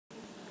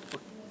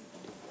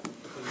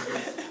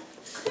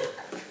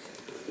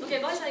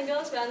and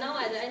girls, we are now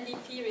at the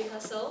NDP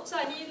rehearsal, so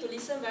I need you to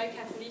listen very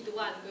carefully to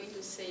what I'm going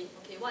to say.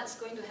 Okay, what's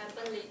going to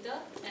happen later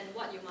and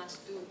what you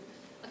must do.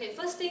 Okay,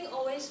 first thing,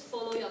 always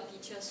follow your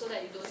teacher so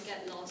that you don't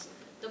get lost.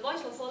 The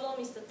boys will follow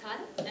Mr.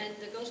 Tan and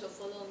the girls will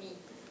follow me.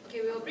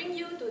 Okay, we will bring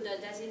you to the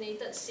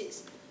designated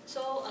seats.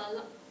 So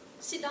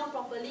sit down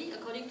properly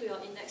according to your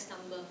index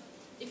number.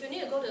 If you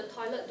need to go to the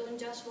toilet, don't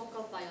just walk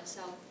off by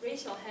yourself.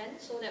 Raise your hand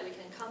so that we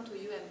can come to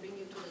you and bring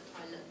you to the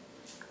toilet.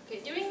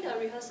 Okay, during the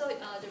rehearsal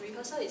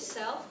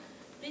itself,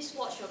 please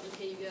watch your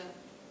behavior.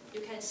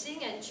 You can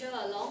sing and cheer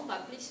along,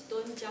 but please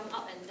don't jump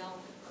up and down.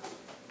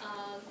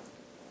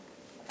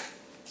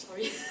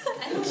 Sorry,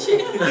 and cheer.